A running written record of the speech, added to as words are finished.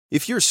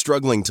If you're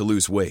struggling to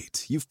lose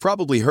weight, you've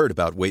probably heard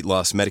about weight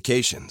loss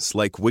medications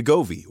like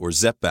Wegovy or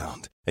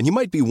Zepbound, and you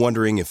might be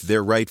wondering if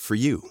they're right for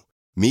you.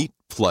 Meet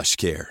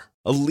PlushCare,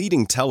 a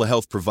leading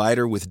telehealth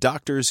provider with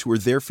doctors who are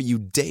there for you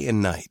day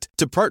and night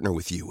to partner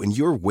with you in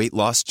your weight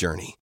loss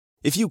journey.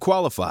 If you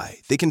qualify,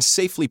 they can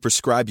safely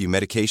prescribe you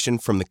medication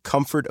from the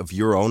comfort of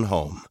your own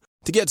home.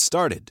 To get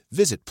started,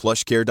 visit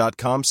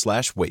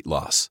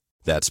plushcare.com/weightloss.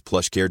 That's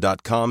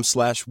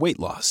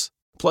plushcare.com/weightloss.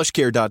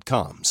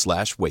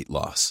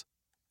 plushcare.com/weightloss.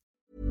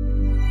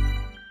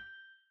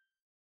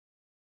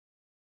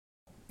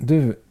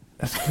 Du,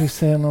 jag skulle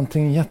säga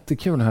någonting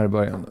jättekul här i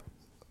början.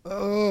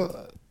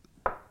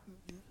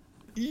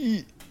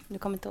 Du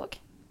kommer inte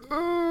ihåg?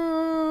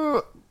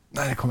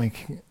 Nej,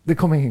 det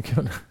kommer ingen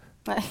kul.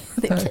 Nej,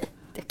 det är okej.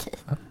 Det är okej.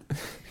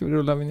 Ska vi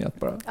rulla vignett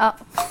bara? Ja.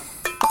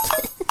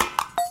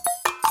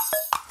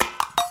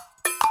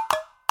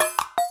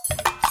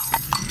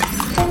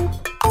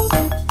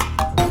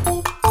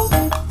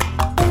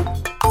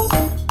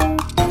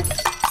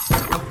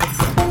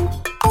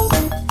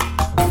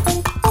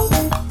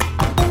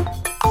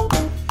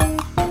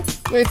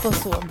 Jag är på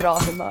så bra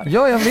humör.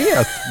 Ja, jag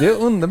vet. Det är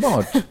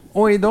underbart.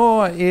 Och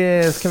idag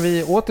ska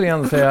vi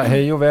återigen säga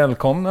hej och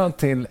välkomna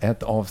till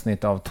ett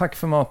avsnitt av Tack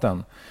för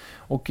maten.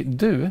 Och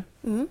du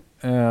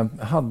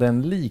hade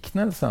en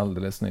liknelse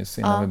alldeles nyss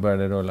innan vi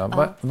började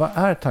rulla. Vad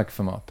är Tack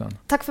för maten?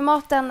 Tack för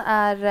maten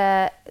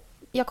är...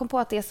 Jag kom på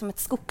att det är som ett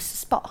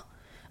skogsspa.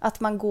 Att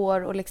man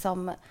går och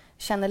liksom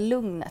känner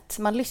lugnet.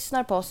 Man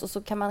lyssnar på oss och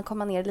så kan man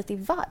komma ner lite i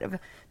varv.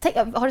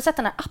 Har du sett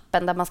den här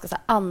appen där man ska så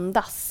här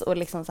andas? Och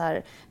liksom så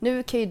här,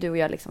 nu kan ju du och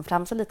jag liksom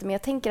flamsa lite, men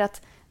jag tänker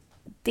att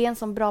det är en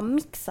sån bra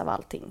mix av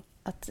allting.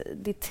 Att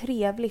det är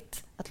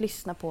trevligt att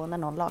lyssna på när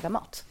någon lagar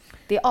mat.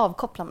 Det är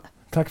avkopplande.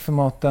 Tack för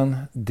maten,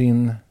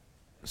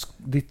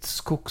 ditt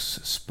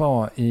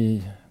skogsspa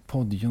i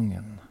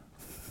poddjungeln.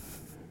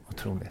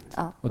 Otroligt.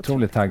 Ja,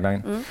 Otroligt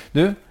tagline.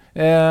 Du,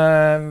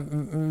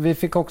 vi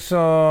fick också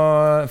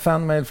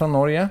fanmail från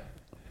Norge.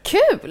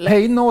 Kul!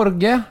 Hej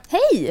Norge!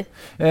 Hej!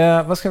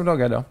 Vad ska vi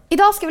laga idag?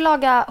 Idag ska vi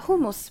laga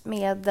hummus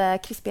med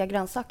krispiga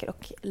grönsaker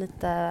och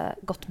lite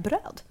gott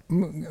bröd.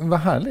 Vad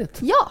härligt.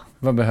 Ja.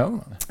 Vad behöver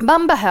man?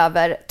 Man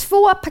behöver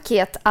 2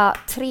 paket av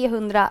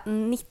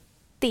 390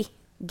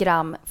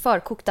 gram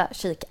förkokta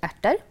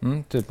kikärtor.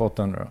 Typ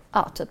 800 då?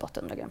 Ja, typ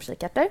 800 gram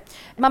kikärtor.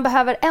 Man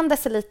behöver 1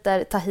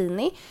 deciliter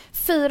tahini,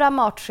 4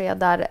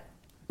 matskedar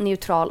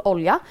neutral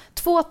olja,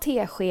 2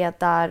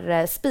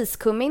 teskedar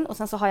spiskummin och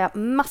sen så har jag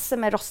massor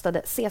med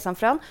rostade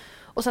sesamfrön.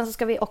 Och sen så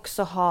ska vi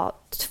också ha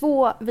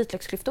 2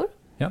 vitlöksklyftor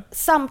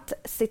samt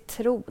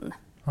citron.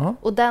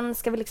 Och den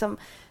ska vi liksom...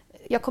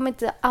 Jag kommer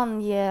inte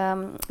ange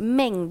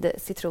mängd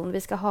citron.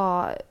 Vi ska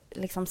ha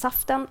liksom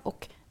saften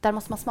och där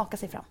måste man smaka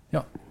sig fram.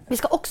 Ja. Vi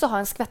ska också ha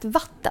en skvätt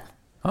vatten.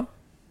 Ja.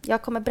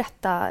 Jag kommer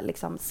berätta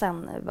liksom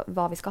sen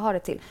vad vi ska ha det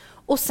till.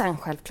 Och sen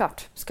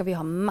självklart ska vi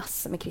ha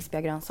massor med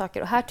krispiga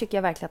grönsaker. Och här tycker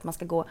jag verkligen att man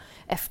ska gå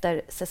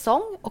efter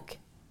säsong och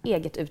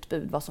eget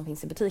utbud, vad som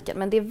finns i butiken.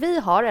 Men det vi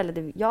har, eller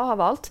det jag har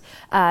valt,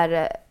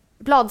 är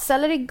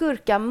bladselleri,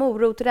 gurka,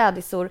 morot,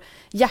 rädisor,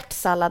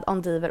 hjärtsallad,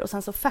 endiver och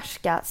sen så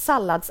färska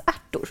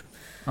salladsärtor.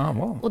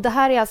 Wow. Och det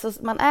här är alltså,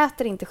 man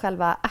äter inte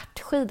själva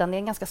ärtskidan, det är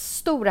en ganska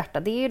stor ärta.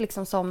 Det är ju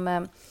liksom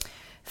som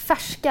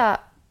färska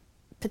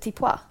petit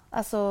pois,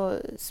 alltså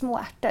små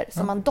ärtor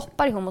som man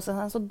doppar i hummus och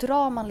sen så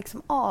drar man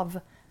liksom av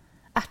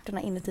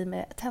ärtorna inuti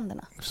med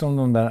tänderna. Som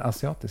de där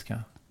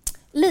asiatiska?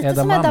 Lite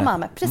edamame. som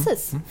edamame,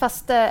 precis.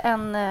 Fast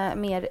en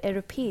mer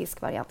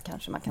europeisk variant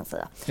kanske man kan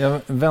säga. Ja,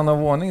 vän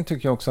av ordning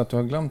tycker jag också att du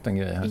har glömt en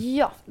grej här.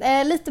 Ja,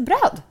 lite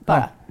bröd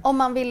bara. Om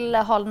man vill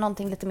ha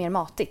någonting lite mer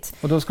matigt.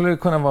 Och då skulle det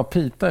kunna vara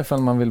pita ifall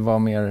man vill vara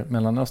mer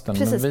Mellanöstern.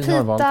 Precis, men vi pita,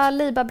 har valt...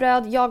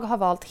 libabröd. Jag har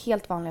valt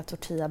helt vanliga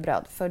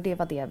tortillabröd för det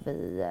var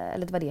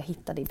det jag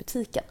hittade i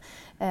butiken.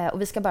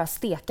 Och vi ska bara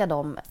steka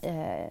dem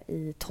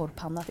i torr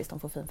panna tills de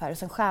får fin färg. Och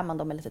sen skär man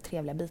dem med lite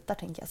trevliga bitar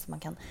tänker jag så man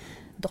kan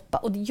doppa.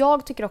 Och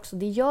jag tycker också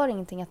det gör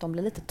ingenting att de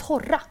blir lite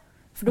torra.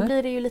 För då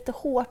blir det ju lite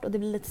hårt och det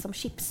blir lite som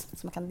chips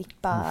som man kan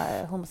dippa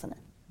hummusen i.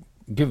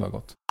 Gud vad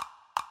gott.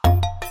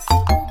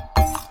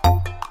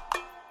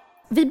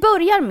 Vi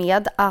börjar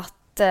med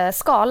att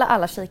skala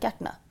alla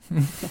kikärtorna.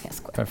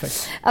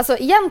 Perfekt. Alltså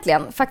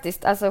egentligen,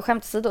 faktiskt, alltså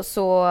skämt åsido,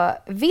 så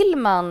vill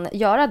man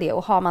göra det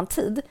och har man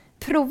tid,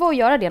 prova att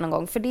göra det någon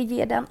gång. För det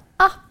ger den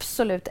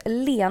absolut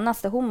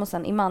lenaste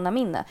hummusen i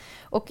mannaminne.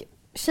 Och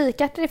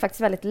kikärtor är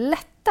faktiskt väldigt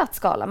lätta att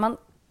skala.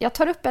 Jag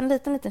tar upp en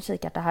liten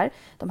kikärta här.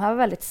 De här var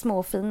väldigt små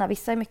och fina.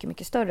 Vissa är mycket,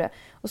 mycket större.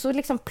 Och så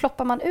liksom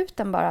ploppar man ut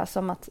den bara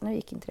som att... Nu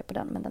gick inte det på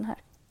den, men den här.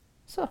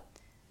 Så.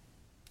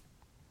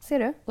 Ser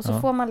du? Och så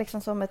får man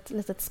liksom som ett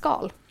litet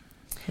skal.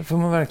 Det får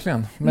man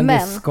verkligen. Men det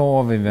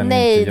ska vi väl inte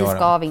göra? Nej, det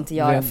ska vi inte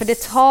göra. För det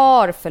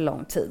tar för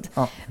lång tid.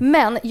 Ja.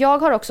 Men jag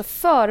har också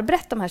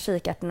förberett de här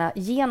kikärtorna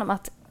genom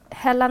att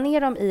hälla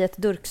ner dem i ett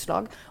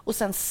durkslag och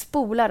sen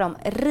spola dem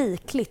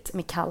rikligt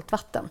med kallt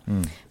vatten.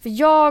 För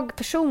jag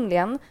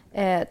personligen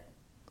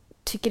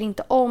tycker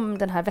inte om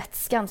den här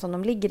vätskan som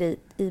de ligger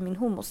i min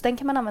hummus. Den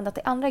kan man använda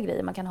till andra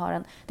grejer. Man kan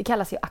ha det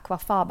kallas ju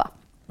aquafaba.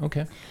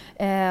 Okay.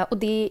 Och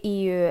det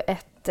är ju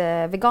ett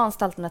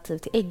veganskt alternativ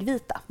till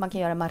äggvita. Man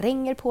kan göra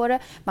maränger på det,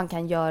 man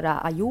kan göra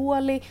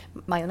aioli,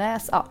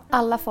 majonnäs,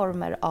 alla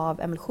former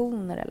av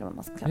emulsioner eller vad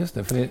man ska säga. Just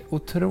det, för det är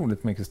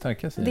otroligt mycket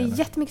stärkelse i det. Det är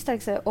jättemycket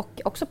stärkelse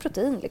och också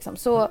protein. Liksom.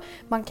 Så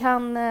man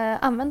kan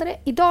använda det.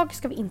 Idag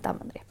ska vi inte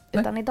använda det.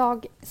 Utan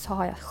idag så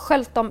har jag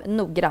sköljt dem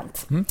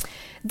noggrant.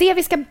 Det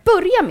vi ska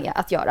börja med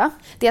att göra,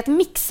 det är att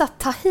mixa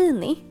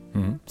tahini,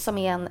 som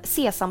är en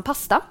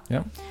sesampasta.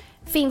 Ja.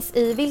 Finns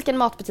i vilken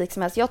matbutik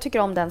som helst. Jag tycker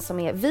om den som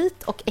är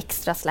vit och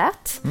extra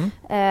slät.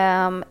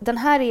 Den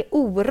här är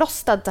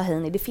orostad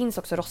tahini. Det finns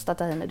också rostad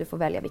tahini. Du får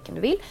välja vilken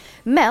du vill.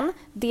 Men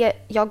det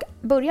jag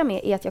börjar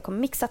med är att jag kommer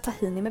mixa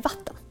tahini med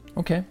vatten.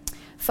 Okej.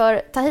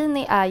 För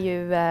tahini är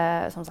ju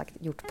som sagt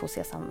gjort på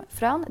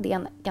sesamfrön. Det är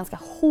en ganska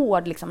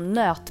hård liksom,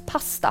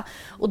 nötpasta.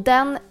 Och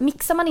den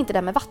mixar man inte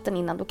den med vatten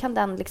innan, då kan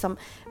den liksom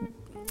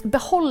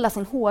behålla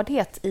sin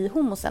hårdhet i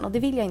hummusen. Och det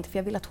vill jag inte, för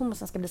jag vill att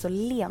hummusen ska bli så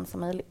len som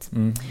möjligt. Det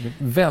är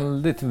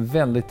väldigt,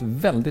 väldigt,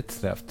 väldigt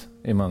strävt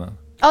i munnen.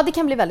 Ja, det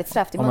kan bli väldigt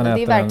strävt i munnen.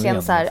 Det är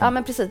verkligen så här, liksom. ja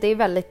men precis, det är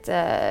väldigt,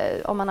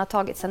 om man har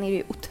tagit, sen är det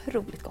ju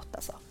otroligt gott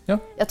alltså. Ja.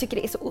 Jag tycker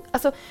det är så,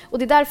 alltså, och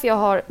det är därför jag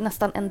har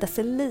nästan 1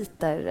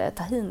 deciliter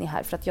tahini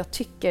här, för att jag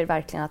tycker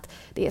verkligen att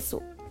det är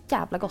så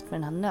jävla gott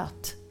med den här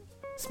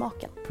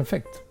nötsmaken.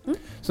 Perfekt.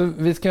 Så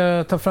vi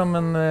ska ta fram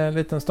en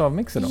liten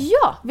stavmixer då?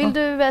 Ja, vill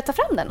du ta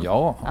fram den?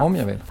 Ja, om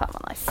jag vill. Fan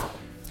vad nice.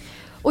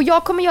 Och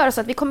jag kommer göra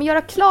så att vi kommer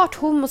göra klart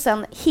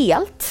hummusen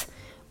helt.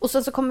 Och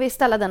så kommer vi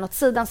ställa den åt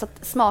sidan så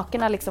att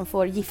smakerna liksom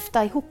får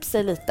gifta ihop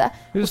sig lite.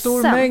 Hur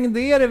stor mängd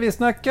är det vi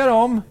snackar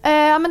om?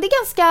 Ja, men det är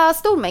ganska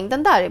stor mängd.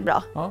 Den där är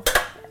bra. Ja.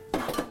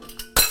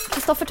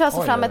 Kristoffer tar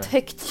alltså fram ett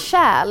högt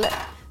kärl.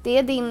 Det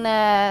är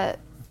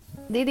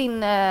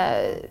din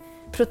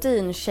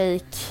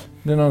proteinshake.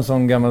 Det är någon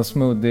sån gammal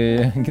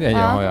smoothie-grej jag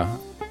har jag.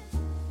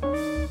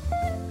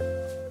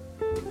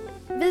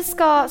 Vi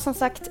ska som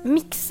sagt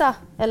mixa,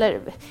 eller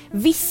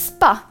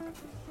vispa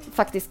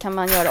faktiskt kan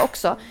man göra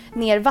också,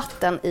 ner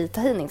vatten i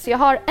tahini. Så jag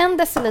har 1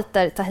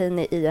 deciliter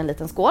tahini i en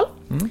liten skål.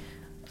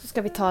 Så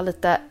ska vi ta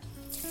lite...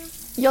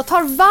 Jag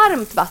tar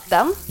varmt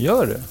vatten.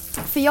 Gör du?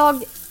 För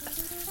jag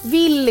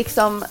vill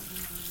liksom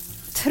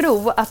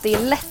tro att det är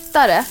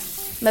lättare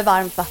med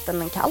varmt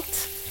vatten än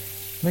kallt.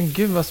 Men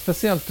gud vad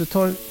speciellt, du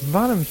tar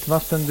varmt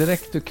vatten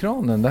direkt ur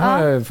kranen. Det här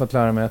har jag ju fått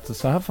lära mig att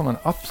så här får man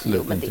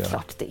absolut men inte det är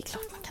göra. klart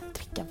man kan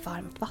dricka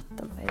varmt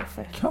vatten. Vad är det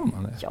för? Kan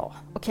man det? Ja,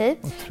 okej.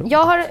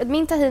 Otroligt.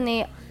 Min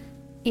tahini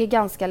är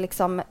ganska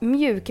liksom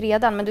mjuk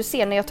redan, men du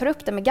ser när jag tar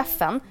upp den med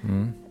gaffeln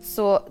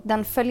så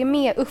den följer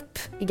med upp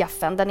i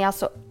gaffeln. Den är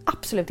alltså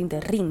absolut inte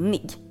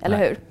rinnig, eller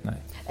hur?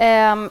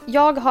 Nej.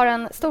 Jag har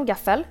en stor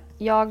gaffel.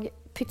 Jag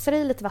pytsar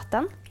i lite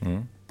vatten.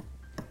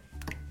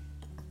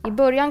 I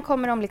början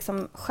kommer de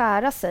liksom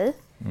skära sig,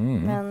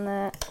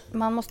 men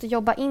man måste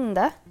jobba in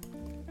det.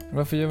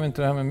 Varför gör vi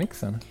inte det här med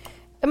mixen?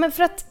 Ja, men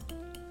för att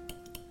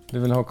du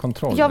vill ha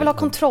kontroll? Jag vill ha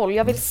kontroll.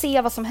 Jag vill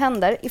se vad som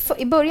händer.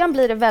 I början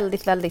blir det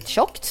väldigt, väldigt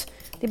tjockt.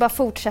 Det är bara att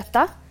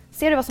fortsätta.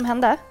 Ser du vad som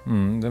hände?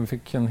 Den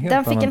fick en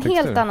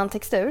helt annan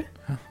textur.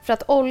 För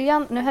att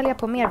oljan, nu häller jag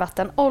på mer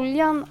vatten.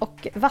 Oljan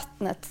och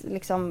vattnet,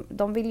 liksom,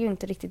 de vill ju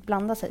inte riktigt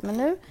blanda sig. Men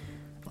nu...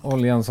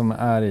 Oljan som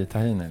är i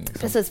tahinin. Liksom.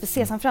 Precis, för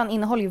sesamfrön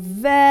innehåller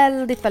ju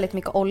väldigt, väldigt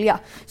mycket olja.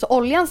 Så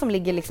oljan som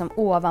ligger liksom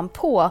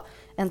ovanpå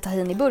en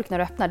tahiniburk när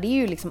du öppnar, det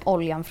är ju liksom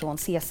oljan från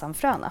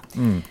sesamfröna.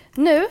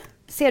 Nu,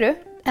 ser du,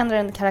 ändrar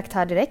en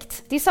karaktär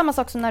direkt. Det är samma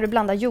sak som när du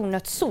blandar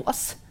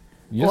jordnötssås.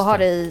 Och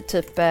har i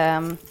typ,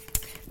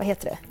 vad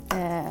heter det?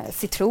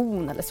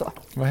 Citron eller så.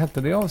 Vad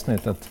hette det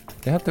avsnittet?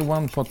 Det hette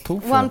One Pot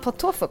Tofu. One Pot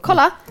Tofu.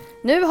 Kolla,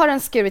 nu har den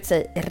skurit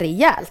sig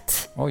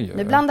rejält. Oj.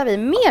 Nu blandar vi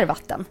mer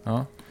vatten.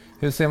 Ja.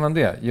 Hur ser man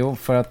det? Jo,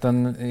 för att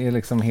den är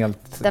liksom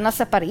helt... Den har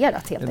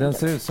separerat helt enkelt. Den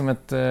ser ut som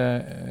ett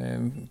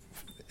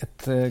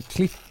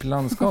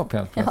klipplandskap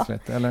helt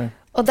plötsligt, eller?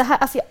 Och det här,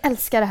 alltså jag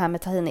älskar det här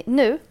med tahini.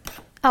 Nu,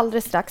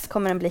 alldeles strax,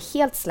 kommer den bli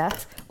helt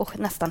slät och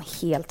nästan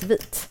helt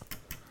vit.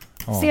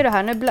 Ja. Ser du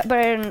här? Nu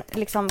börjar den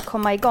liksom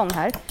komma igång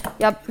här.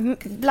 Jag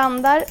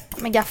blandar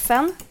med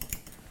gaffeln.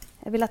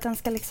 Jag vill att den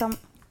ska liksom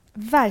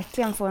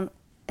verkligen få en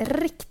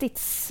riktigt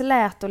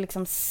slät och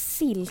liksom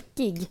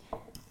silkig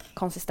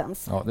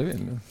konsistens. Ja, det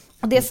vill du.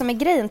 Och det som är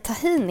grejen,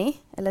 tahini,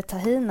 eller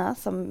tahina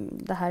som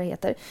det här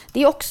heter,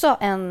 det är också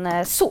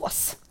en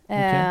sås.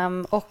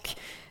 Okay. Och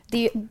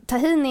det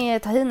är,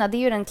 tahina, det är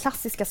ju den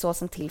klassiska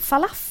såsen till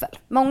falafel.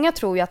 Många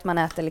tror ju att man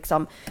äter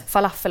liksom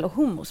falafel och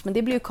hummus, men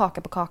det blir ju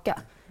kaka på kaka.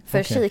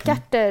 För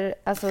kikärtor,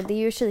 alltså det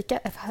är ju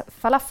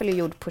falafel är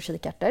gjord på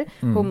kikärtor,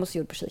 hummus är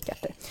gjord på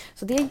kikärtor.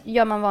 Så det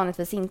gör man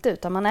vanligtvis inte,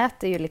 utan man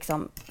äter ju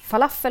liksom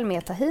falafel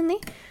med tahini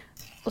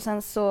och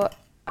sen så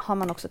har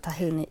man också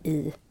tahini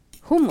i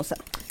hummusen.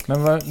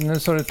 Men nu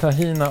sa du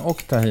tahina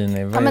och tahini.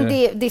 Ja, men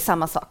det är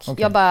samma sak.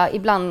 Okay.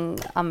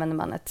 Ibland använder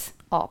man ett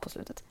A på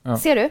slutet. Ja.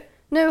 Ser du?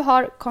 Nu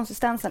har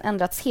konsistensen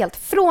ändrats helt.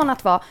 Från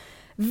att vara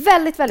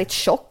väldigt, väldigt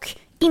tjock,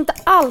 inte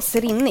alls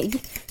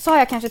rinnig, så har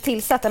jag kanske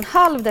tillsatt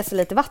 1/2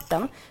 deciliter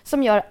vatten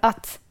som gör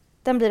att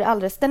den är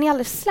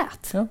alldeles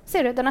slät. Ja.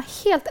 Ser du? Den har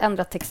helt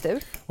ändrat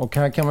textur. Och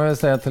här kan man väl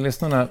säga till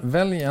lyssnarna,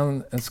 välj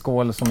en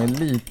skål som är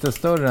lite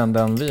större än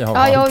den vi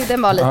har Ja, valt.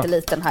 den var lite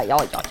liten här.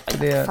 Ja,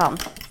 fan.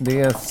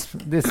 Det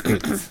är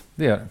strikt.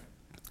 Det är det.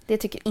 Det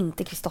tycker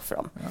inte Kristoffer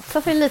om.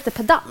 Kristoffer är lite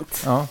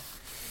pedant. Ja.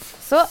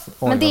 Så, Oj,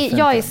 men vad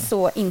jag är fint.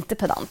 så inte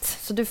pedant.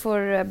 Så du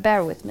får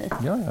bear with me.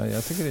 Ja,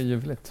 jag tycker det är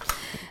ljuvligt.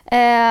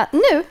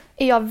 Nu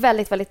är jag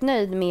väldigt, väldigt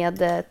nöjd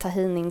med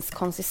tahinins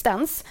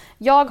konsistens.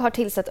 Jag har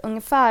tillsatt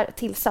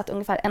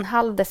ungefär en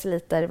halv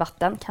deciliter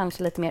vatten,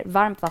 kanske lite mer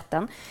varmt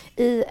vatten,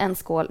 i en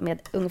skål med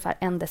ungefär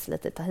 1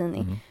 deciliter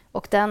tahini.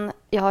 Och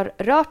jag har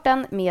rört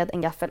den med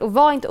en gaffel. Och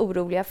var inte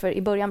oroliga, för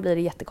i början blir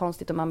det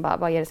jättekonstigt och man bara,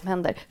 vad är det som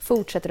händer?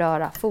 Fortsätt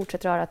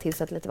röra,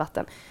 tillsätt lite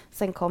vatten.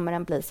 Sen kommer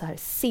den bli så här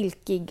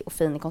silkig och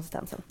fin i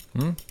konsistensen.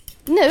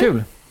 Nu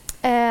Kul!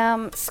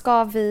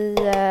 ska vi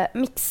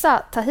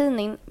mixa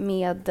tahinin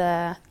med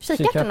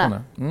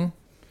kikärtorna.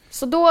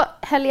 Så då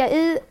häller jag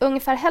i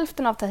ungefär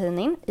hälften av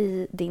tahinin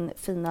i din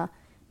fina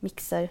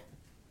mixer.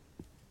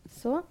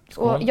 Så.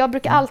 Och jag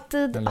brukar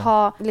alltid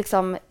ha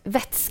liksom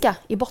vätska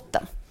i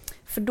botten.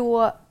 För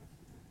då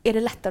är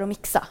det lättare att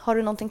mixa. Har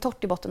du någonting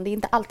torrt i botten, det är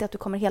inte alltid att du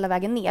kommer hela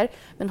vägen ner.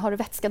 Men har du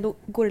vätska, då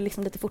går det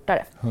liksom lite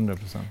fortare.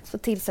 100%. Så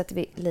tillsätter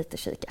vi lite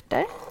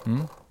kikärtor.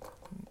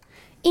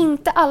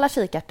 Inte alla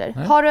kikärtor.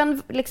 Har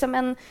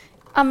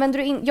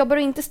du jobbar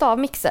du inte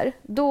stavmixer,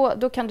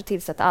 då kan du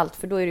tillsätta allt,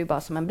 för då är det ju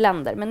bara som en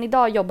blender. Men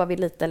idag jobbar vi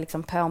lite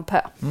liksom pö om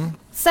pö.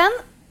 Sen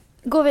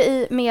går vi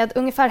i med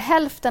ungefär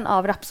hälften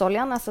av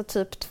rapsoljan, alltså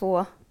typ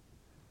 2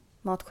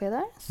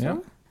 matskedar. Så. Ja.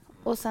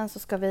 Och sen så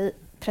ska vi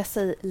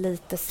pressa i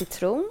lite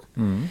citron.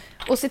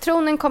 Och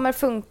citronen kommer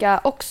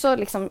funka också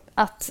liksom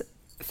att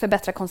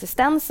förbättra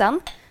konsistensen,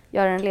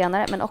 göra den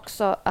lenare, men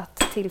också att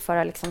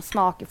tillföra liksom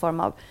smak i form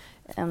av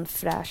en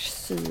fräsch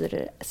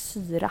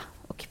syra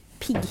och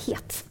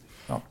pigghet.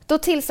 Ja. Då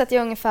tillsätter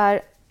jag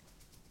ungefär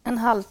en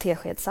halv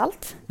tesked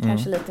salt,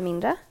 kanske lite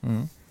mindre.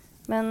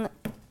 Men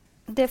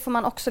det får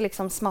man också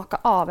liksom smaka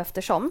av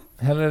eftersom.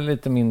 Hellre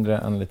lite mindre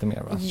än lite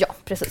mer, va? Ja,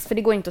 precis. För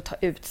det går inte att ta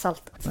ut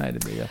saltet. Nej, det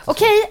blir jättesvårt.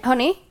 Okej,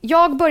 hörni.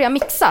 Jag börjar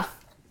mixa.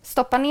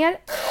 Stoppa ner.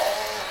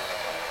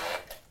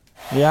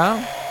 Ja,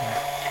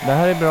 det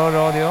här är bra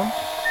radio.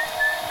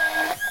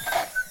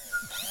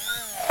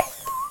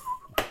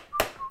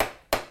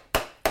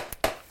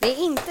 Det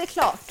är inte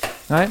klart.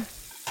 Nej,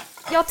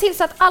 Jag har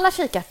tillsatt alla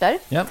kikärtor.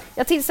 ja,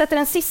 Jag tillsätter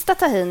den sista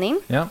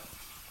tahinin. ja.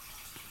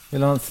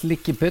 Vill du ha en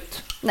slicky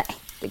putt? Nej,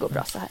 det går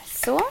bra så här.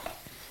 Så.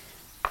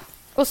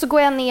 Och så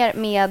går jag ner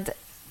med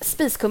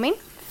spiskummin,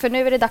 för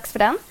nu är det dags för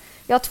den.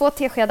 Jag har 2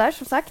 teskedar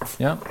som sagt.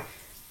 Ja,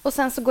 Och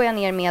sen så går jag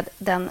ner med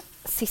den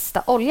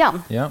sista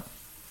oljan. ja.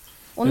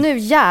 Och nu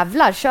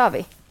jävlar kör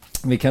vi.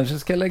 Vi kanske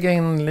ska lägga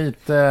in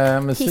lite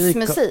musik.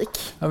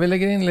 Hissmusik. Ja, vi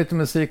lägger in lite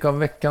musik av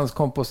veckans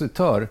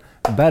kompositör.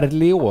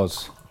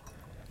 Berlioz.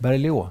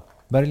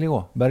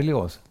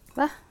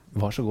 Va?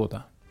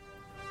 Varsågoda.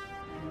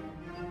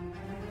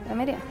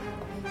 Vem är det?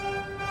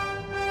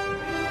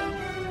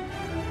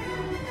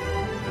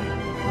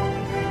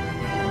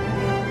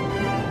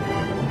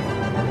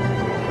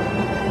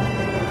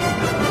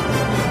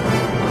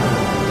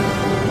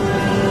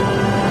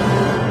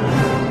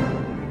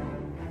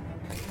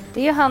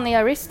 Det är ju han i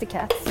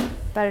Aristocats.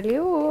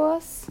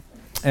 Berlioz.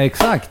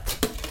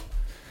 Exakt.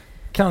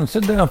 Kanske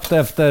döpt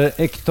efter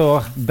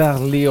Hector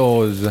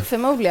Berlioz.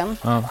 Förmodligen.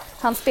 Ja.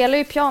 Han spelar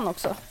ju piano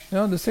också.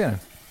 Ja, du ser.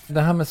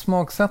 Det här med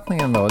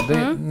smaksättningen då.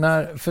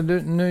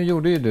 Nu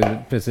gjorde ju du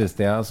precis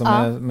det. Alltså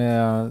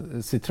med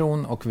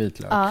citron och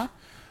vitlök. Ja.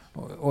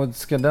 Och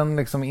ska den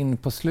liksom in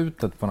på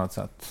slutet på något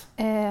sätt?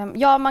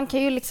 Ja, man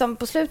kan ju liksom,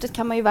 på slutet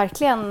kan man ju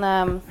verkligen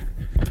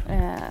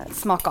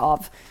smaka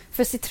av.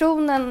 För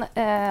citronen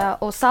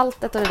och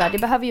saltet och det där, det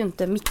behöver ju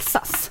inte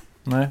mixas.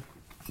 Nej.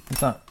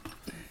 Vänta.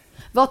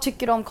 Vad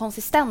tycker du om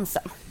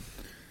konsistensen?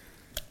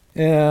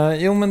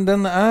 Jo, men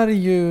den är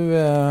ju...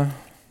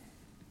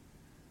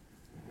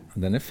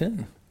 den är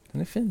fin.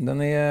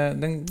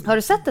 Har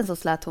du sett en så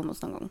slät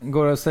hummus någon gång?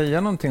 Går det att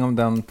säga någonting om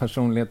den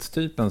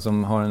personlighetstypen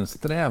som har en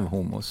sträv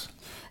hummus?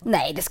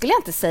 Nej, det skulle jag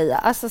inte säga.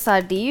 Alltså, så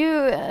här, det är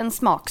ju en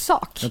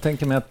smaksak. Jag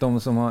tänker mig att de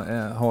som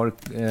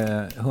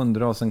har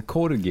hundrasen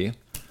corgi,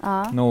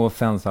 no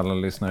offense alla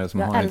lyssnare som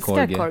har en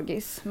corgi. Jag älskar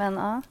corgis, men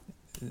ja.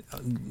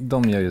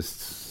 De gör ju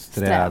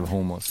sträv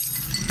hummus.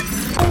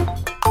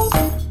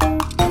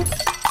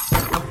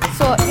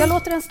 Så jag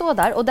låter den stå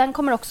där och den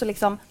kommer också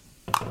liksom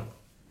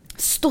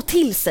stå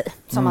till sig,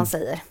 som man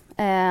säger.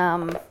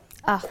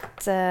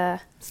 Att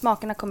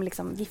smakerna kommer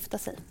liksom gifta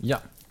sig. Ja.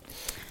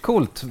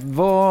 Coolt.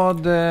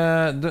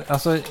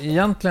 Alltså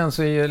egentligen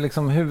så är ju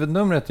liksom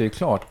huvudnumret är ju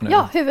klart nu.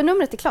 Ja,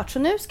 huvudnumret är klart. Så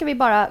nu ska vi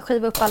bara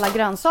skiva upp alla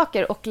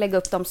grönsaker och lägga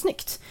upp dem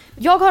snyggt.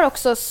 Jag har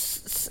också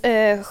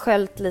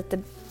sköljt lite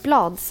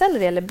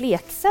bladselleri eller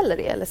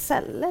blekselleri eller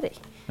selleri.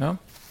 Ja.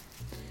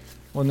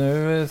 Och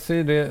nu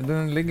ser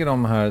nu ligger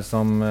de här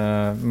som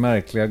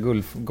märkliga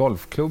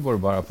golfklubbor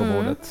bara på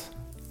bordet.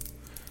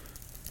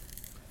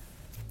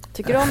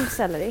 Tycker du om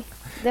selleri?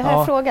 Det har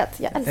jag frågat.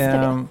 Jag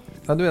älskar det.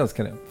 Ja, du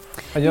älskar det.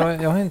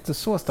 Jag har inte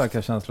så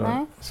starka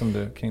känslor som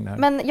du kring det här.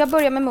 Men jag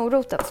börjar med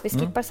moroten, så vi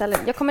skippar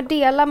selleri. Jag kommer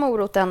dela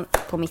moroten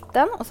på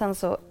mitten och sen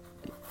så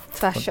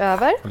tvärs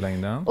över.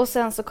 Och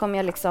sen så kommer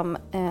jag liksom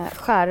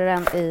skära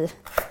den i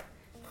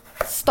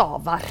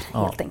stavar,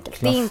 helt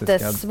enkelt. Det är inte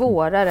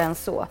svårare än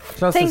så.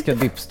 Klassiska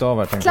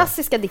dippstavar.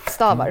 Klassiska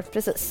dippstavar,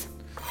 precis.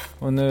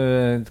 Och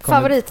nu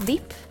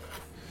favoritdipp?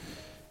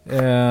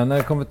 När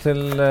det kommer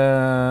till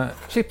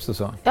chips och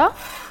så? Ja.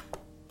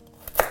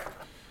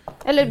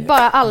 Eller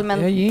bara allmän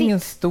dipp? Jag är ingen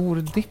stor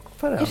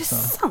dippare. Är det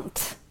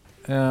sant?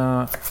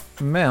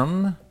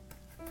 Men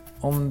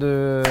om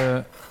du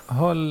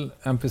höll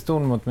en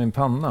pistol mot min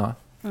panna,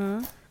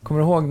 kommer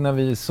du ihåg när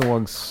vi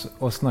sågs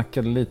och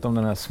snackade lite om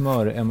den här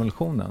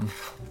smöremulsionen?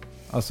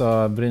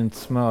 Alltså brynt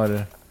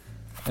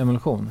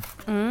smöremulsion.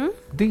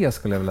 Det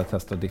skulle jag vilja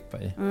testa att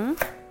dippa i.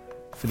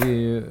 För det är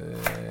ju...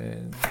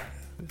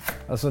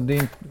 alltså det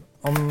är,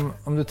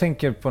 om du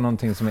tänker på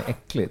någonting som är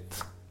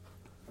äckligt,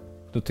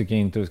 då tycker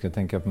jag inte du ska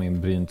tänka på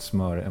min brynt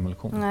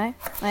smöremulsion. Nej,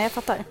 jag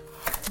fattar.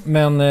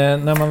 Men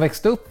när man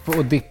växte upp och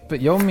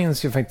jag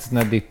minns ju faktiskt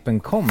när dippen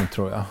kom,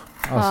 tror jag.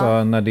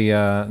 Alltså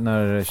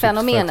när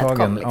fenomenet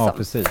kom liksom. Ja,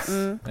 precis.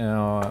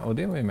 Ja, och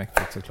det var ju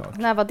mäktigt såklart.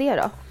 När var det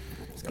då?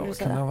 Kan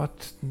det ha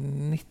varit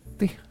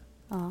 90?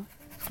 Ja.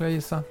 Skulle jag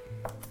gissa.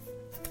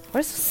 Var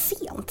det så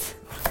sent?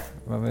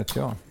 Vad vet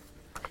jag?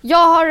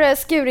 Jag har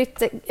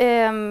skurit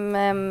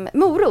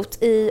morot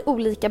i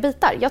olika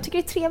bitar. Jag tycker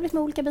det är trevligt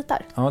med olika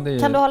bitar. Ja,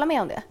 kan du hålla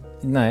med om det?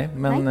 Nej,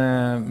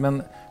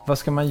 men vad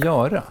ska man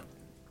göra?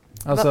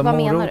 Alltså vad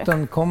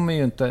moroten kommer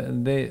ju inte...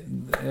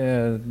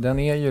 den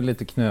är ju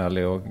lite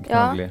knölig och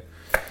knöglig. Ja.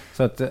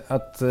 Så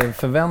att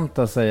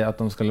förvänta sig att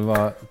de skulle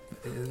vara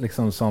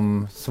liksom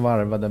som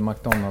svarvade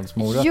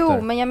McDonalds-morötter.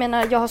 Jo, men jag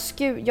menar,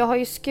 jag har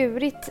ju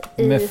skurit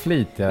i... Med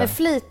flit, ja. Med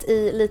flit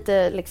i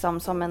lite liksom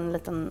som en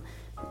liten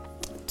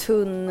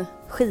tunn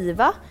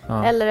skiva,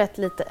 eller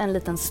en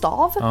liten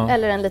stav,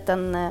 eller en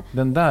liten...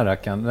 Den där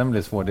rackaren, den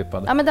blir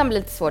svårdippad. Ja, men den blir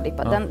lite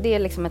svårdippad. Det är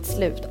liksom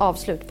ett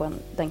avslut på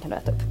den kan du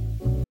äta upp.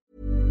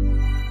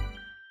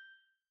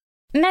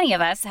 Many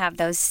of us have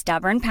those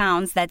stubborn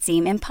pounds that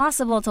seem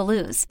impossible to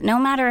lose, no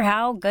matter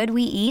how good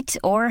we eat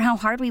or how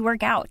hard we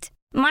work out.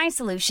 My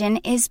solution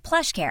is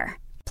PlushCare.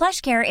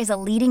 PlushCare is a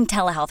leading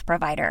telehealth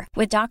provider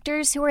with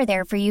doctors who are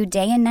there for you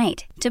day and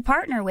night to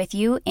partner with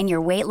you in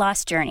your weight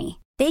loss journey.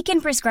 They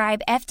can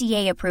prescribe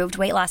FDA-approved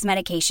weight loss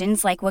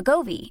medications like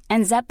Wegovy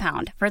and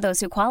Zepbound for those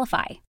who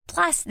qualify.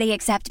 Plus, they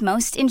accept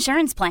most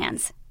insurance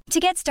plans. To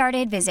get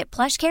started, visit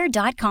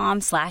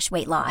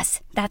plushcare.com/weightloss.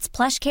 That's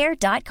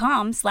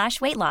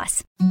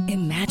plushcare.com/weightloss.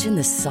 Imagine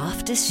the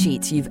softest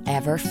sheets you've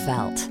ever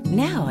felt.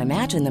 Now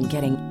imagine them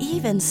getting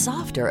even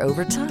softer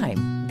over time.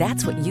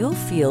 That's what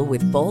you'll feel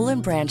with Boll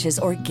 &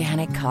 Branch's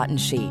organic cotton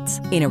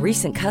sheets. In a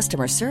recent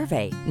customer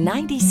survey,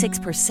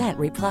 96%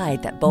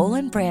 replied that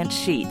Boll & Branch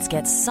sheets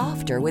get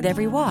softer with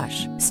every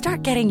wash.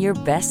 Start getting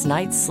your best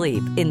night's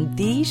sleep in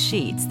these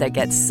sheets that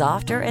get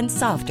softer and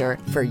softer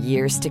for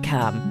years to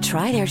come.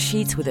 Try their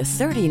sheets with a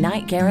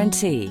 30-night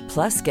guarantee.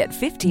 Plus, get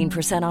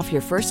 15% off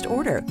your first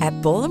order at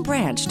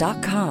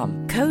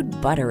bollandbranch.com. Code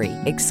BUTTERY.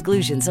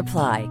 Exclusions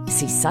apply.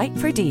 See site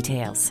for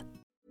details.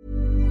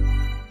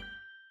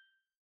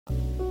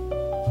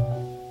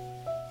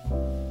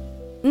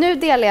 Nu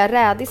delar jag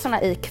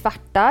rädisorna i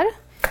kvartar.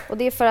 Och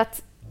det är för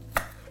att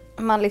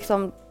man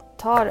liksom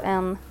tar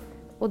en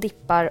och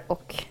dippar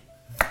och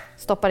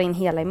stoppar in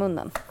hela i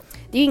munnen.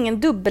 Det är ju ingen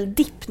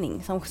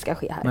dubbeldippning som ska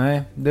ske här.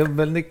 Nej,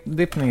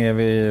 dubbeldippning är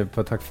vi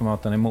på Tack för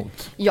maten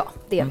emot. Ja,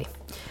 det är vi.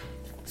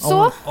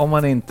 Så, om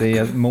man inte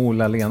är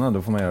mol alena,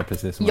 då får man göra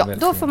precis som man vill.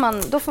 Ja,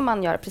 då får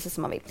man göra precis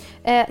som man vill.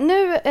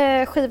 Nu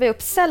skivar jag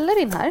upp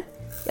sellerin här.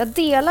 Jag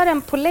delar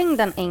den på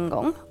längden en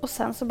gång och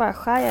sen så bara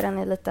skär jag den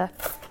i lite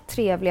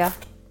trevliga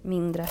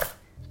mindre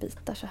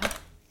bitar så här.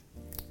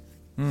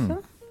 Så.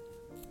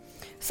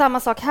 Samma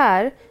sak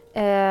här.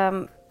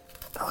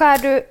 Skär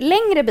du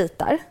längre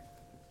bitar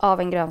av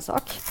en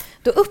grönsak,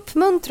 då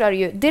uppmuntrar du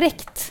ju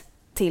direkt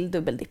till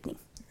dubbeldippning.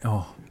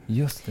 Ja,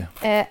 just det.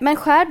 Men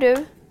skär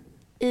du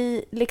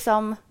i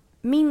liksom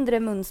mindre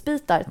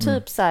munsbitar,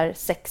 typ så här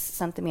 6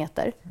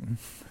 centimeter.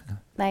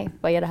 Nej,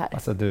 vad är det här?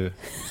 Alltså du...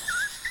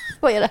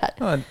 Vad är det här?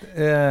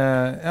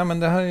 Ja, men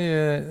det här är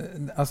ju...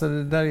 Alltså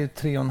det där är ju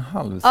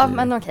 3,5. Ja,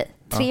 men okej.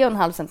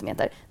 3,5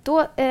 centimeter.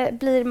 Då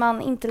blir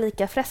man inte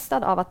lika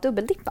frestad av att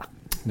dubbeldippa.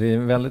 Det är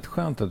väldigt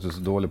skönt att du är så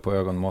dålig på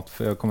ögonmått,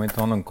 för jag kommer inte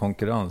ha någon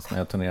konkurrens när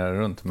jag turnerar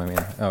runt med min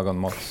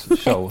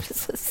ögonmåttsshow.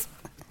 Precis.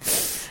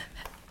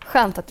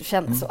 Skönt att du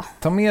känner så.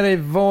 Ta med dig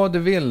vad du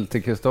vill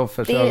till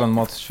Kristoffers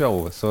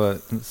ögonmåttsshow, så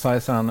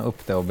sizar han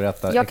upp det och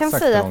berättar exakt. Jag kan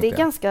säga att det är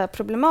ganska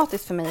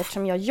problematiskt för mig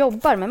eftersom jag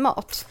jobbar med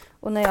mat.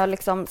 Och när jag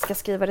liksom ska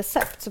skriva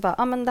recept så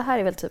bara, men det här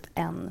är väl typ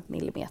 1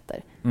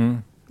 millimeter.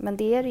 Men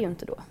det är det ju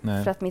inte då.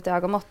 Nej. För att mitt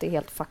ögonmått är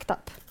helt fucked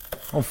up.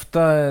 Ofta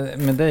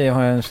med dig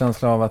har jag en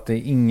känsla av att det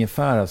är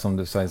ingefära som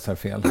du sizar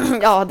fel.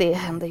 Ja, det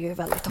händer ju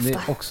väldigt ofta. Det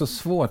är också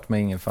svårt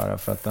med ingefära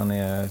för att den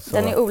är så...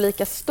 Den är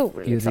olika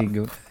stor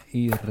liksom.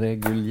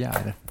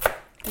 Irreguljär.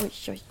 Oj,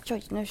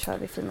 nu kör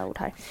vi fina ord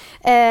här.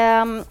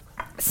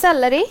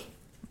 Selleri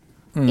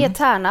är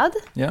tärnad,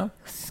 Ja.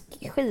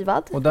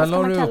 skivad. Och där vad ska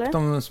la man du kalla upp det?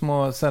 de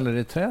små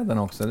selleriträden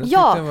också. Det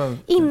Ja, tyckte jag var...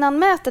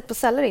 innanmätet på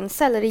sellerin,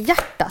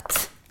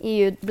 sellerihjärtat, är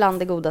ju bland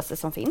det godaste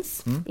som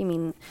finns.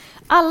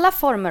 Alla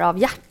former av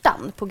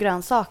hjärtan på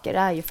grönsaker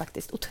är ju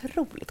faktiskt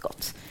otroligt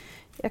gott.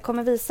 Jag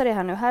kommer visa det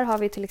här nu. Här har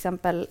vi till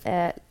exempel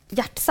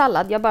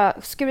hjärtsallad. Jag bara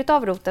skurit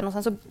av roten och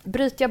sen så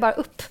bryter jag bara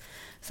upp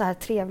så här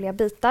trevliga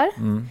bitar.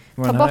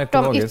 Ta bort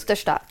de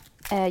yttersta.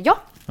 Ja.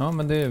 Ja,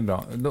 men det är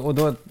bra. Och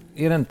då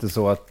är det inte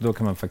så att då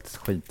kan man faktiskt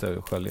skita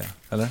och skölja,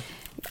 eller?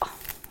 Ja,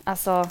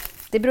 alltså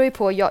det beror ju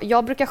på.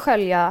 Jag brukar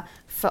skölja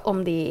för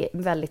om det är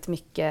väldigt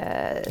mycket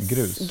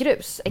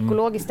grus.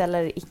 Ekologiskt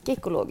eller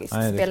icke-ekologiskt.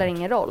 Nej, spelar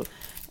ingen roll.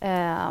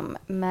 Ja.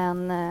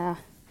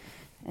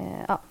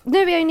 Nu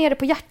är jag ju nere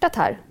på hjärtat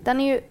här. Den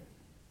är ju,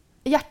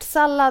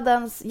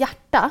 hjärtsalladens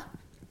hjärta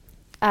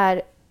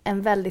är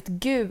en väldigt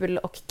gul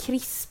och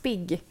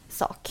krispig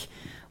sak.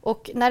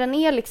 Och när den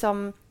är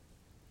liksom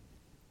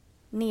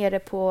nere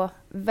på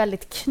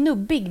väldigt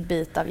knubbig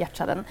bit av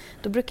hjärtsalladen,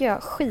 då brukar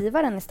jag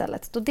skiva den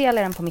istället. Då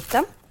delar jag den på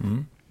mitten.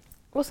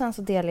 Och sen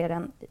så delar jag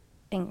den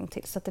en gång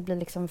till så att det blir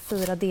liksom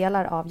 4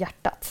 delar av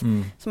hjärtat.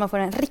 Så man får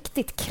en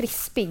riktigt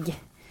krispig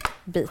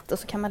bit och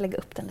så kan man lägga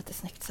upp den lite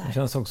snyggt så här. Det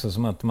känns också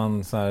som att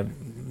man så här,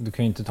 du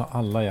kan ju inte ta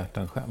alla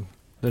hjärtan själv.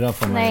 Det där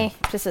får man... Nej,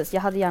 precis.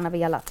 Jag hade gärna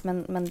velat,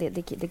 men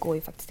det går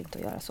ju faktiskt inte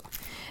att göra så.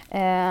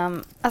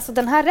 Alltså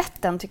den här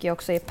rätten tycker jag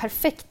också är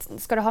perfekt.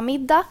 Ska du ha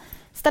middag,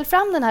 ställ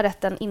fram den här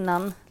rätten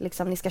innan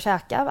liksom, ni ska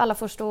käka. Alla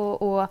får stå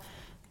och...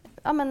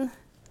 Ja, men,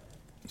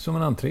 som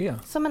en entré.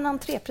 Som en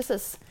entré,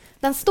 precis.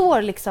 Den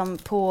står liksom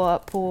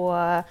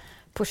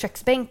på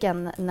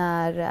köksbänken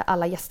när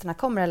alla gästerna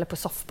kommer eller på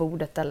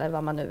soffbordet eller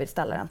vad man nu vill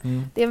ställa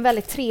den. Det är en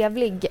väldigt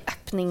trevlig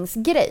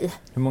öppningsgrej.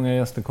 Hur många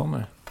gäster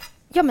kommer?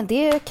 Ja, men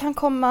det kan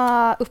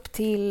komma upp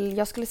till,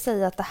 jag skulle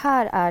säga att det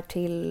här är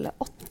till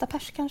 8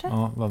 pers kanske.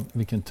 Ja,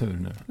 vilken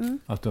tur nu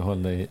att du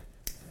höll dig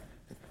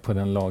på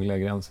den lagliga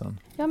gränsen.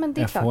 Ja, men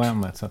det är klart.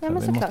 FHM etc. Ja, Vi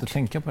måste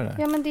tänka på det där.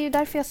 Ja, men det är ju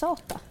därför jag sa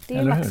 8. Det är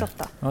Eller max hur?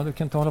 8. Ja, du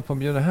kan inte hålla på och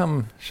bjuda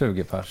hem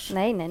 20 pers.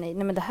 Nej,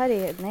 men det här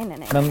är...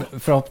 Nej. Men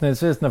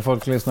förhoppningsvis när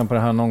folk lyssnar på det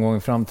här någon gång i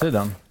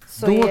framtiden,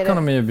 Så då är kan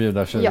det... de ju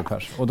bjuda 20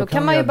 pers. Och då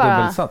kan man ju göra bara...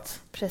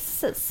 dubbelsats.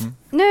 Precis.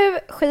 Nu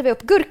skivar vi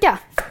upp gurka.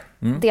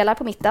 Delar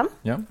på mitten.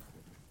 Ja.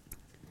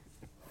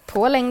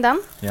 På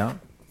längden. Ja.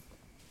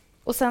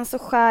 Och sen så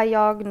skär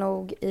jag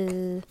nog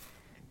i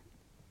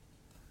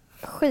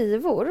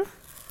skivor.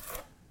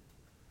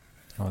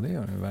 Ja, det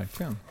gör du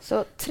verkligen.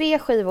 Så 3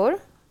 skivor.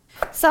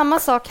 Samma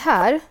sak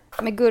här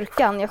med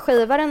gurkan. Jag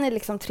skivar den i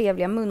liksom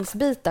trevliga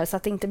munsbitar så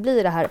att det inte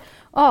blir det här,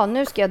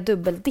 nu ska jag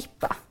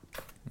dubbeldippa.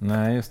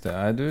 Nej, just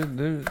det.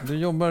 Du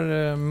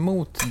jobbar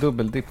mot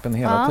dubbeldippen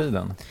hela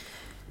tiden.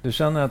 Du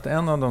känner att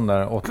en av de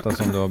där 8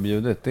 som du har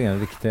bjudit, det är en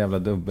riktig jävla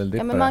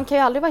dubbeldippare. Ja, men man kan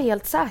ju aldrig vara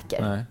helt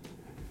säker. Nej.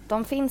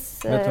 De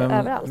finns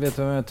överallt. Vet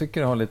du vem jag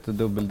tycker har lite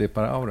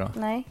dubbeldippar-aura?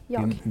 Nej,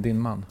 jag. Din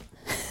man.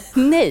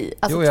 Nej,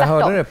 alltså Jo, jag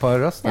tvärtom. hörde det på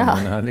rösten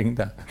när han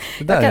ringde.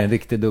 Det där är en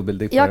riktig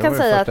dubbeldippare. Jag kan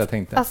säga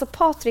att alltså,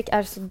 Patrik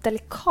är så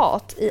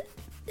delikat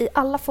i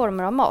alla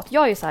former av mat.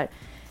 Jag är ju så här,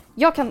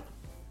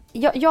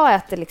 jag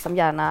äter liksom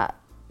gärna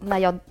när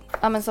jag,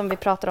 men som vi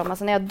pratar om,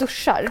 alltså när jag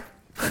duschar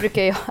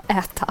brukar jag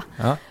äta.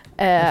 Ja.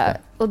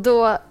 Och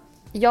då,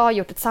 jag har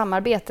gjort ett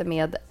samarbete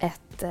med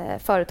ett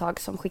företag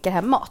som skickar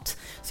hem mat.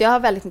 Så jag har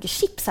väldigt mycket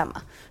chips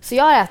hemma. Så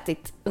jag har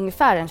ätit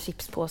ungefär en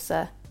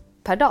chipspåse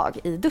per dag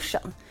i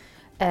duschen.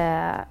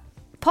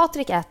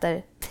 Patrik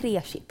äter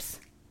 3 chips.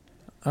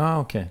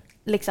 Okej.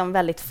 Liksom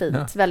väldigt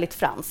fint, väldigt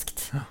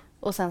franskt.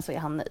 Och sen så är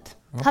han nöjd.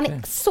 Okay. Han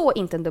är så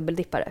inte en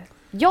dubbeldippare.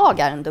 Jag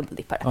är en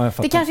dubbeldippare.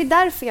 Det är kanske är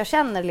därför jag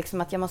känner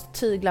liksom att jag måste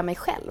tygla mig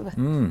själv.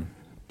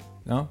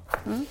 Ja,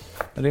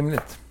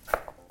 rimligt.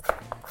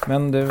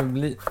 Men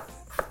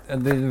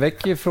det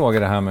väcker ju frågor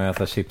det här med att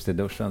äta chips i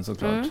duschen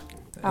såklart.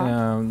 Ja.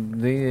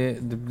 Det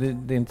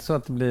är inte så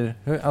att det blir...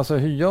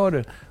 Hur gör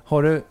du?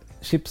 Har du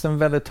chipsen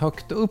väldigt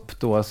högt upp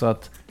då så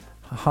att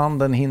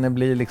handen hinner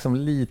bli liksom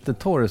lite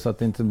torr så att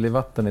det inte blir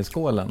vatten i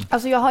skålen?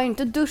 Alltså jag har ju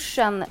inte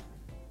duschen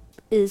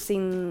i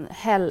sin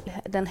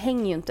den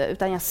hänger ju inte,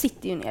 utan jag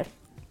sitter ju ner.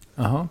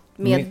 Aha.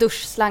 Med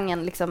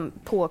duschslangen liksom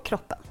på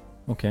kroppen.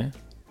 Okej.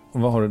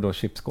 Och vad har du då,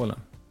 chipsskålen?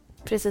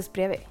 Precis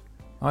bredvid.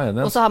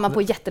 Och så har man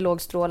på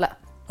jättelåg stråle.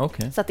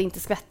 Okay. Så att det inte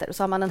skvätter. Och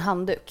så har man en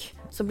handduk.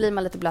 Så blir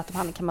man lite blöt om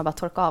handen kan man bara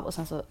torka av och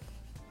sen så...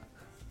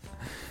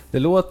 Det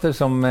låter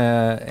som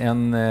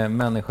en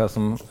människa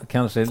som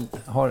kanske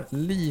har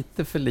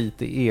lite för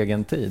lite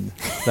egen tid.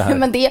 Det här.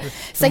 Men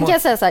sen kan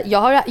jag säga så här,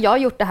 jag har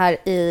gjort det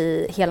här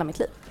i hela mitt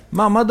liv.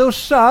 Mamma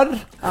duschar!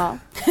 Ja.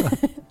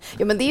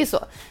 Jo, men det är ju så.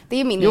 Det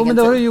är min egen Jo, men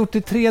det tid. har du gjort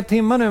i 3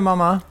 timmar nu,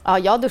 mamma. Ja,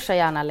 jag duschar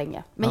gärna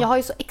länge. Men jag har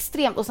ju så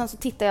extremt... Och sen så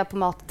tittar jag på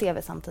mat och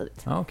tv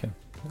samtidigt. Ja, okej.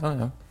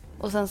 Ja.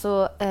 Och sen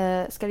så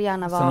ska det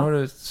gärna vara... Sen har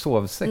du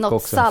sovsäck något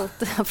också.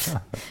 Salt.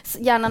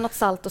 Gärna något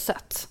salt och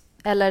sött.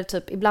 Eller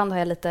typ, ibland har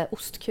jag lite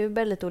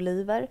ostkuber, lite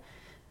oliver.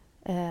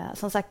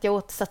 Som sagt, jag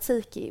åt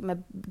tzatziki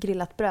med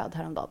grillat bröd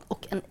häromdagen.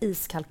 Och en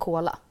iskall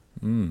cola.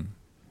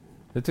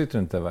 Det tyckte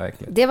du inte var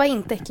äckligt? Det var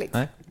inte äckligt.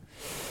 Nej.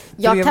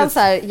 Jag kan så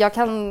här,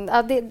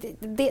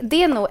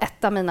 det är nog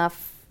ett av mina...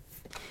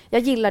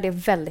 Jag gillar det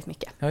väldigt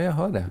mycket. Ja, jag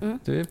hör det.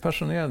 Du är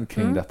passionerad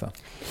kring detta.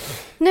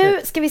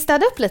 Nu ska vi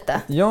städa upp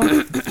lite. Ja,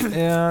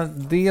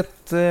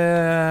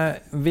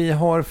 vi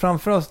har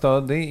framför oss då,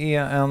 det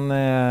är en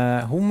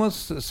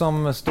hummus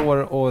som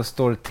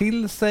står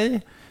till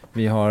sig.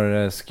 Vi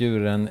har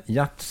skuren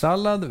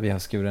hjärtsallad, vi har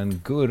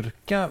skuren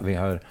gurka, vi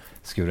har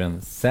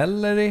skuren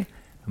selleri,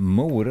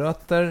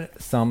 morötter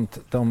samt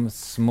de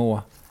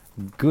små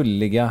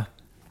gulliga,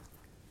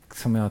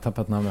 som jag har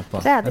tappat namnet på,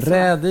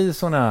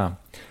 rädisorna.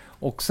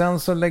 Och sen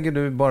så lägger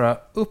du bara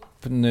upp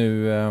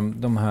nu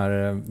de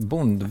här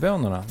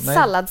bondbönorna.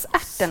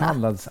 Salladsärtorna.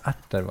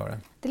 Salladsärtor var det.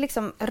 Det är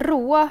liksom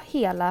råa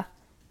hela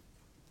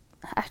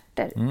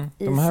ärtor i sin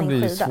skida. De här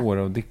blir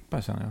svåra att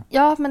dippa, känner jag.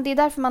 Ja, men det är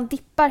därför man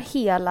dippar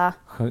hela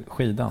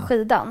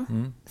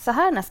skidan. Så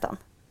här nästan.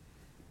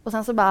 Och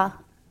sen så bara...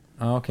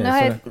 Okay, nu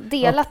har jag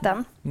delat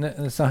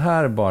den. Så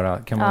här bara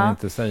kan man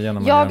inte säga när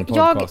man gör en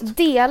podcast.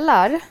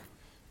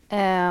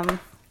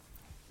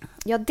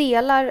 Jag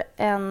delar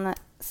en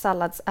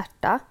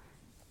salladsärta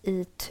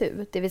i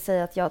det vill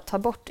säga att jag tar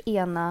bort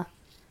ena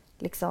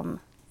liksom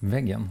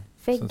väggen.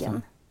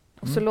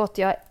 Och så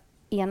låter jag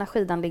ena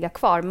skidan ligga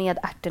kvar med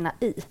ärtorna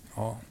i.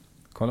 Ja,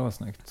 kolla vad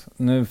snyggt.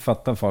 Nu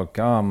fattar folk,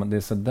 men det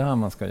är så där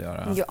man ska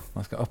göra. Ja.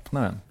 Man ska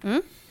öppna den.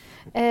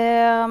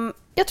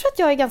 Jag tror att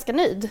jag är ganska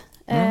nöjd.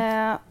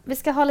 Vi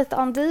ska ha lite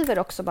endiver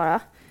också bara.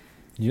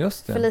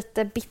 Just det. För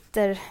lite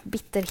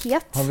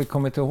bitterhet. Har vi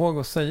kommit ihåg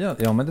att säga?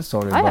 Ja, men det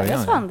sa du i början. Ja,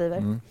 jag sa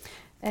endiver.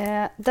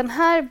 Den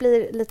här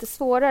blir lite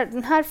svårare.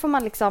 Den här får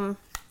man liksom...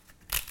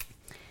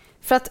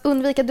 För att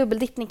undvika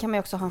dubbeldippning kan man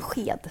också ha en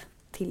sked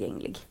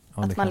tillgänglig.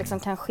 Ja, att man liksom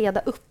kan skeda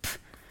upp.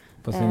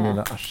 På sin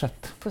lilla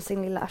assiett. På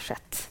sin lilla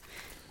assiett.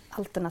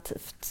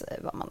 Alternativt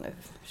vad man nu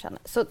känner.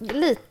 Så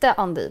lite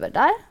endiver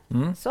där.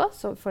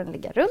 Så får den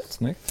ligga runt.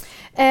 Snyggt.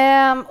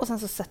 Och sen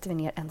så sätter vi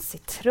ner en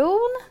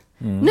citron.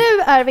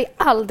 Nu är vi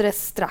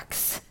alldeles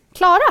strax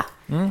klara.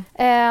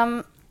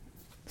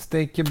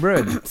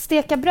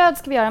 Steka bröd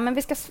ska vi göra, men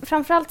vi ska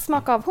framförallt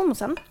smaka av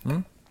hummusen.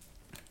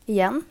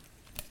 Igen.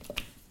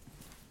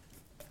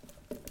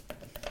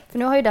 För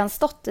nu har ju den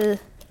stått i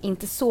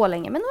inte så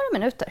länge, men några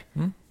minuter.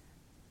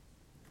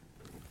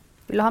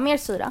 Vill du ha mer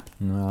syra?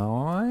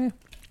 Nej.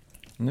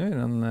 Nu är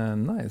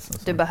den nice.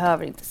 Alltså. Du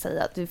behöver inte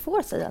säga. Du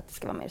får säga att det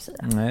ska vara mer syra.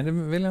 Nej, det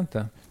vill jag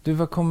inte. Du,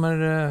 vad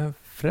kommer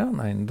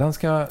fröna in?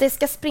 Det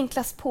ska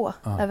sprinklas på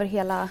över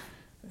hela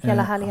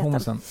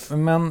härligheten.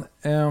 Hummusen.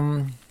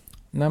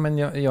 Men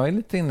jag är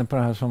lite inne på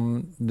det här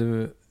som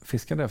du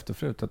fiskade efter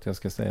förut. Att jag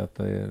ska säga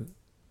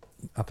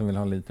att de vill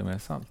ha lite mer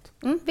salt.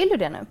 Vill du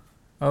det nu?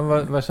 Ja,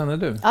 vad känner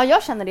du? Ja,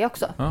 jag känner det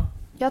också. Ja.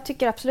 Jag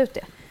tycker absolut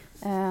det.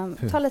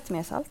 Ta lite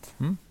mer salt.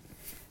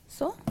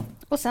 Så.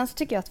 Och sen så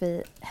tycker jag att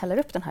vi häller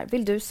upp den här.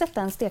 Vill du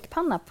sätta en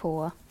stekpanna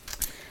på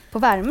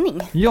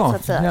värmning? Ja, så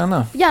att säga?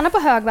 Gärna. Gärna på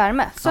hög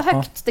värme, så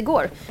högt det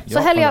går. Så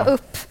häller jag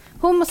upp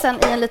hummusen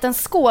i en liten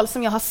skål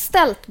som jag har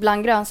ställt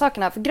bland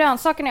grönsakerna. För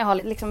grönsakerna jag har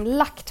liksom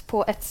lagt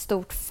på ett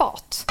stort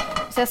fat.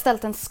 Så jag har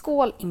ställt en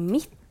skål i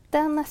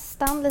mitten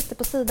nästan, lite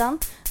på sidan.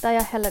 Där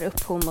jag häller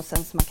upp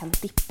hummusen som man kan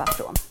dippa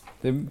från.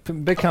 Det är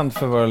bekant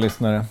för våra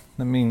lyssnare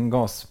när min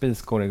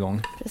gasspis går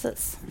igång.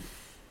 Precis.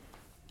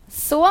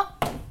 Så.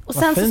 Och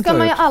sen så ska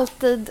man ju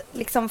alltid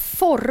liksom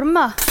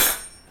forma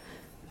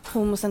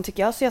hummusen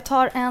tycker jag. Så jag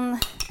tar en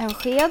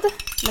sked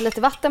med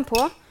lite vatten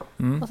på.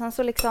 Och sen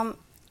så liksom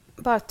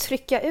bara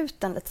trycka ut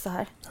den lite så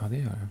här. Ja, det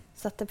gör jag.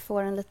 Så att det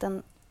får en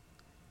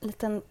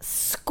liten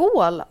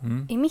skål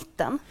i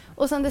mitten.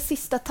 Och sen det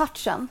sista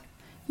touchen.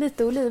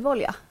 Lite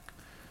olivolja.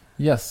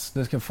 Yes,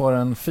 du ska få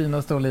den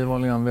finaste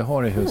olivoljan vi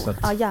har i huset.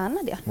 Ja, gärna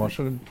det.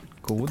 Varsågod,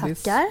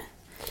 godis. Tackar.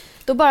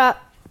 Då bara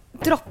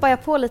droppar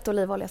jag på lite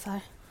olivolja så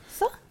här.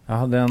 Så. Jag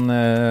hade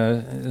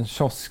en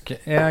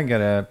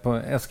kioskägare på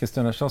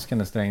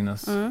Eskilstuna-kiosken i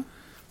Strängnäs.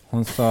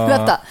 Hon sa...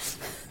 Vänta.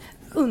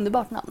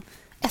 Underbart namn.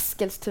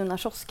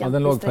 Eskilstuna-kiosken. Ja,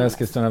 den låg på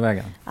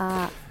Eskilstunavägen.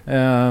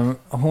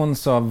 Hon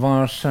sa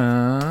varsa.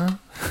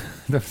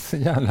 Det var så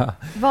jävla...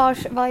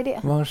 Vad är det?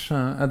 Varsa.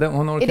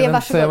 Hon orkade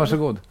inte säga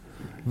varsågod.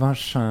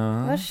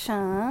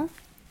 Varsa.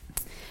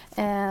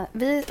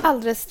 Vi är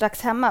alldeles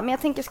strax hemma. Men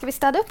jag tänker, ska vi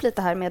städa upp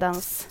lite här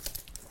medans...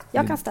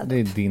 Jag kan städa. Det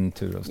är din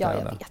tur att städa.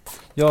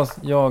 Ja,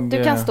 jag vet.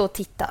 Du kan stå och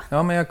titta.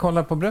 Ja, men jag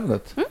kollar på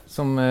brödet.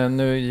 Som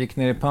nu gick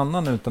ner i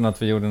pannan utan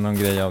att vi gjorde någon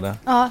grej av det.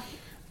 Ja.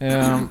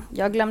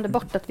 Jag glömde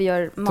bort att vi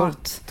gör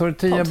mat.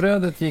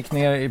 Tortillabrödet gick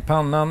ner i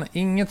pannan.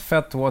 Inget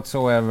fett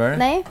whatsoever.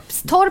 Nej,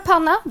 torr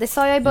panna. Det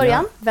sa jag i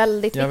början.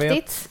 Väldigt viktigt.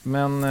 Vet,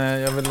 men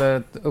jag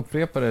vill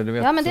upprepa det. Du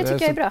vet, ja, men det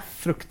tycker jag är bra.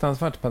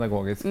 Fruktansvärt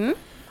pedagogiskt.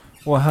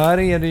 Och här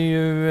är det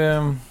ju...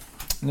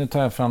 nu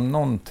tar jag fram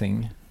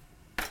någonting.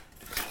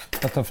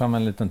 Jag tar fram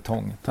en liten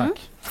tång.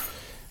 Tack.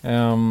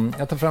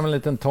 Jag tar fram en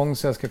liten tång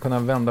så jag ska kunna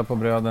vända på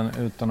bröden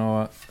utan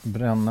att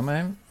bränna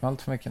mig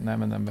allt för mycket. Nej,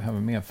 men den behöver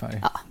mer färg.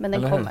 Ja, men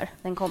den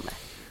kommer.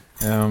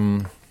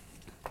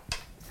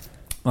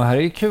 Och här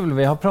är ju kul,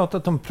 vi har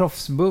pratat om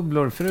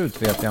proffsbubblor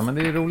förut vet jag, men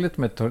det är roligt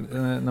med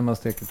när man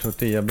steker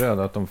tortillabröd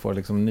att de får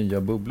liksom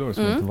nya bubblor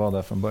som inte var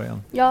där från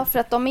början. Ja, för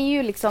att de är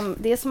ju liksom,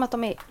 det är som att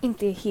de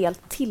inte är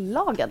helt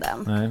tillagade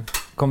än. Nej.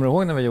 Kommer du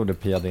ihåg när vi gjorde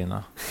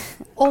piadina?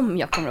 Om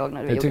jag kommer ihåg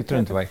när vi gjorde det. Det tyckte du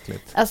inte var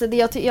äckligt? Alltså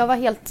jag var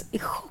helt i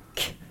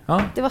chock.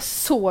 Ja. Det var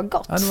så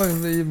gott. Ja,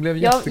 det blev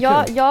jättekul.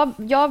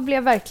 Jag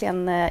blev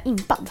verkligen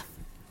impad.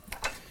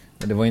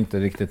 Det var inte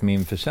riktigt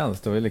min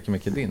förtjänst, det var lika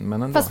mycket din.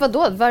 Men ändå. Fast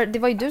vadå? Det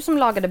var ju du som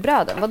lagade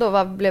bröden. Vadå?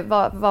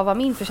 Vad var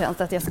min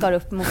förtjänst? Att jag skar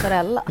upp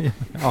mozzarella?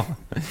 Ja,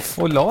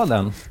 och la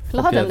den.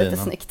 La den lite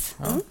snyggt.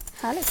 Ja.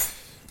 Härligt.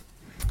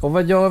 Och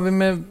vad gör vi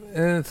med...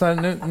 så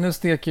här, nu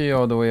steker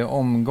jag då i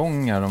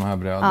omgångar de här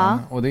bröden. Ja.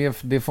 Och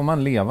det får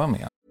man leva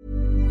med.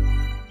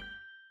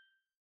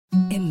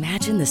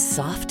 Imagine the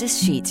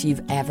softest sheets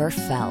you've ever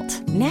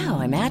felt.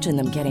 Now imagine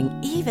them getting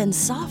even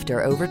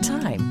softer over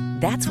time.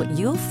 That's what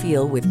you'll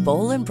feel with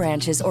Boll &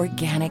 Branch's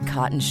organic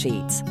cotton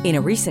sheets. In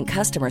a recent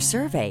customer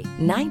survey,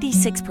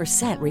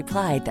 96%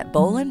 replied that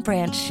Boll &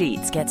 Branch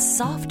sheets get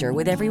softer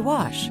with every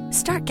wash.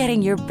 Start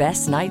getting your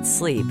best night's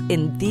sleep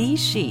in these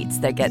sheets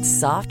that get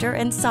softer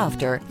and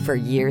softer for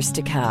years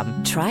to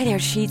come. Try their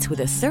sheets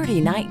with a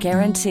 30-night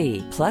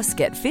guarantee. Plus,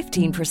 get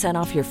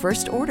 15% off your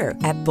first order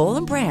at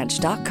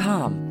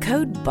bollandbranch.com.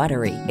 Code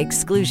BUTTERY.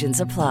 Exclusions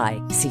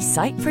apply. See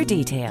site for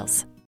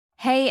details.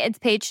 Hey, it's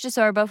Paige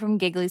DeSorbo from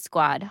Giggly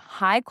Squad.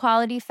 High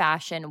quality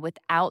fashion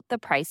without the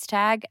price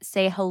tag.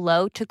 Say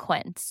hello to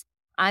Quince.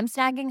 I'm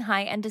snagging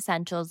high-end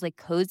essentials like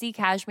cozy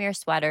cashmere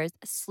sweaters,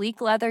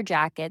 sleek leather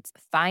jackets,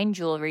 fine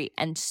jewelry,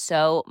 and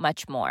so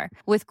much more.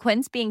 With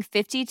Quince being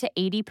 50 to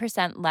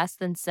 80% less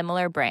than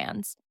similar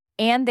brands.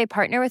 And they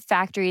partner with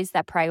factories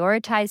that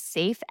prioritize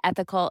safe,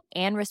 ethical,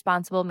 and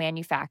responsible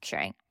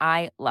manufacturing.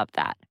 I love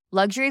that.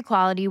 Luxury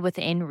quality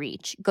within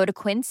reach. Go to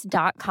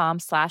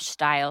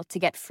quince.com/style to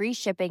get free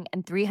shipping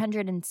and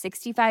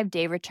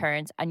 365-day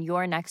returns on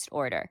your next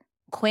order.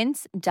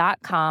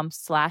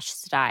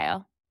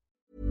 Quince.com/style.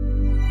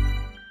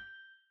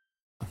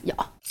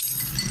 Ja.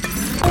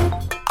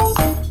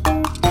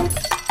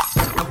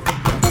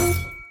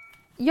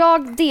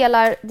 Jag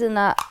delar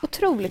dina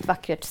otroligt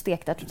vackert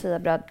stekta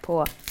tortillabröd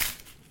på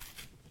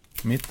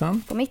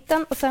mitten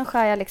och sen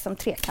skär jag liksom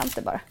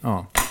trekanter bara.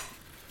 Ja.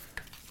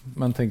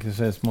 Man tänker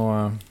sig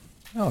små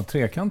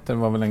trekanter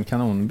var väl en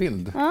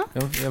kanonbild. Ja.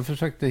 Jag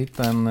försökte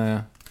hitta en...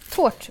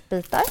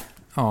 Tårtbitar.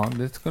 Ja,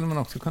 det skulle man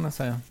också kunna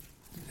säga.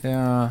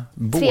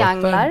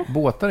 Trianglar.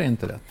 Båtar är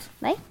inte rätt.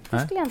 Nej, det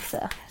skulle jag inte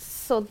säga.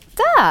 Så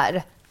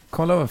där!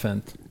 Kolla vad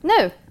fint.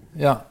 Nu!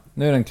 Ja,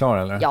 nu är den klar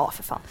eller? Ja,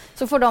 för fan.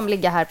 Så får de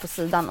ligga här på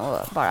sidan och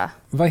bara...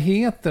 Vad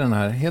heter den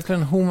här? Heter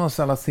den hummus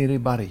alla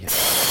siribarje?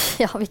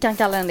 Ja, vi kan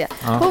kalla den det.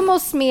 Ja.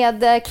 Hummus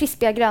med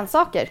krispiga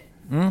grönsaker.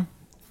 Mm.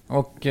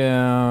 Och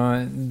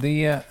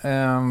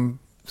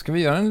ska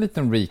vi göra en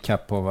liten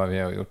recap på vad vi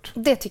har gjort?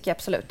 Det tycker jag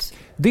absolut.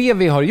 Det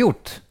vi har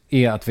gjort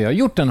är att vi har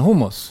gjort en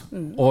hummus.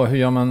 Och hur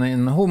gör man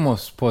en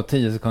hummus på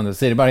 10 sekunder?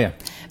 Siribarje.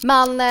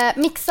 Man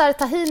mixar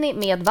tahini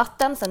med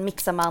vatten, sen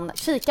mixar man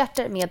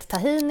kikärtor med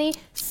tahini,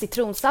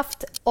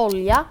 citronsaft,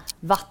 olja,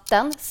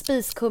 vatten,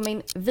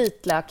 spiskummin,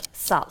 vitlök,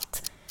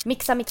 salt.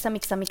 Mixa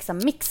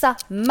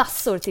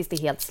massor tills det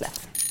är helt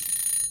slätt.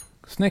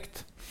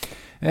 Snyggt.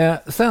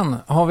 Sen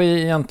har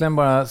vi egentligen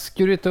bara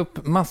skurit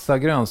upp massa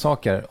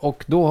grönsaker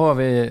och då har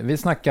vi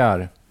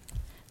snackar...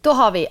 Då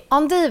har vi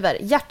endiver,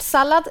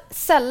 hjärtsallad,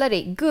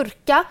 selleri,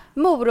 gurka,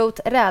 morot,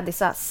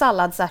 rädisa,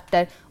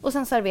 salladsärtor och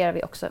sen serverar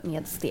vi också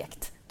med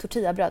stekt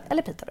tortillabröd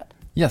eller pitabröd.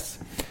 Yes.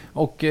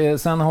 Och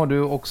sen har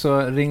du också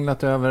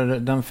ringlat över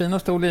den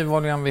finaste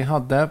olivoljan vi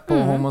hade på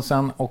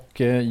hummusen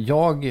och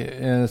jag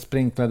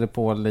sprinklade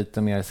på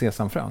lite mer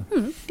sesamfrön.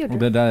 Det och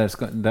det där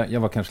jag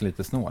var kanske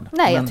lite snål.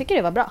 Nej, jag tycker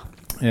det var bra.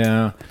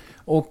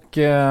 Och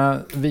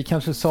vi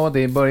kanske sa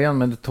det i början,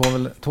 men det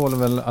tål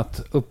väl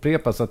att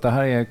upprepas att det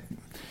här är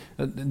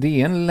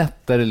en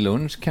lättare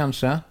lunch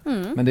kanske,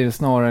 men det är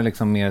snarare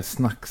liksom mer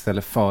snacks-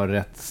 eller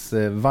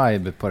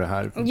förrätts-vibe på det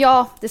här.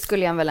 Ja, det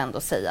skulle jag väl ändå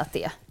säga att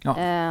det är. Ja.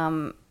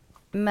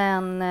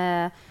 Men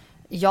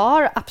jag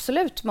har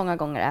absolut många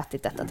gånger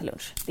ätit detta till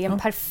lunch. Det är en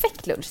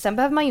perfekt lunch. Sen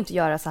behöver man ju inte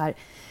göra så här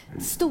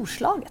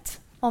storslaget.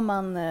 Om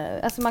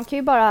man kan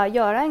ju bara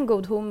göra en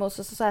god hummus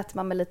och så äter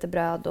man med lite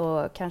bröd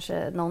och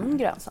kanske någon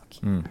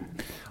grönsak.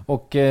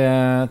 Och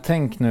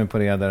tänk nu på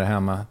det där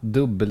hemma.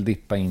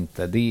 Dubbeldippa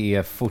inte. Det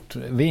är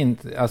vi är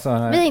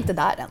inte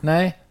där än.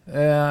 Nej,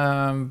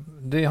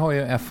 det har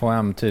ju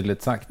FHM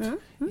tydligt sagt.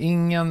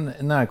 Ingen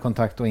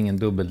närkontakt och ingen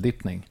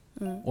dubbeldippning.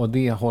 Och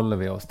det håller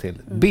vi oss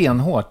till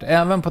benhårt,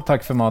 även på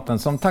Tack för maten,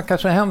 som tackar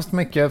så hemskt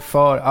mycket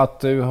för att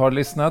du har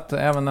lyssnat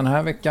även den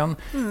här veckan.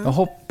 Jag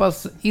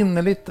hoppas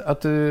innerligt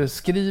att du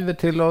skriver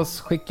till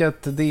oss, skickar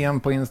ett DM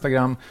på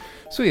Instagram,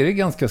 så är det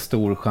ganska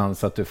stor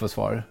chans att du får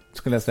svar,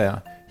 skulle jag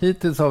säga.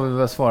 Hittills har vi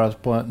väl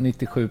svarat på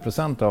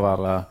 97% av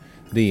alla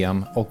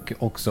DM och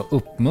också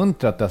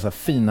uppmuntrat dessa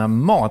fina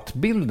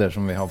matbilder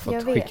som vi har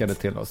fått skickade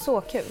till oss.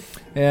 Så kul.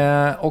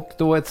 Och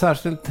då ett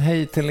särskilt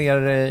hej till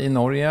er i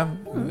Norge.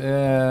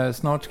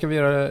 Snart ska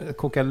vi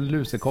koka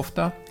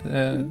lusekofta,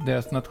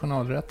 deras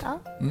nationalrätt. Ja,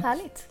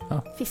 härligt.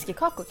 Ja.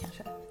 Fiskekakor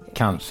kanske?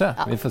 Kanske,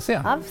 Ja. vi får se.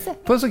 Ja, vi får se.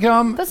 Puss och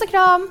kram! Puss och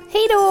kram,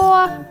 hej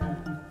då!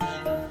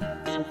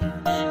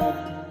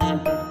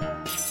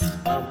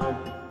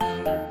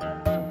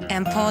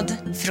 En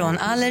podd från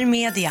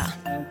Allermedia.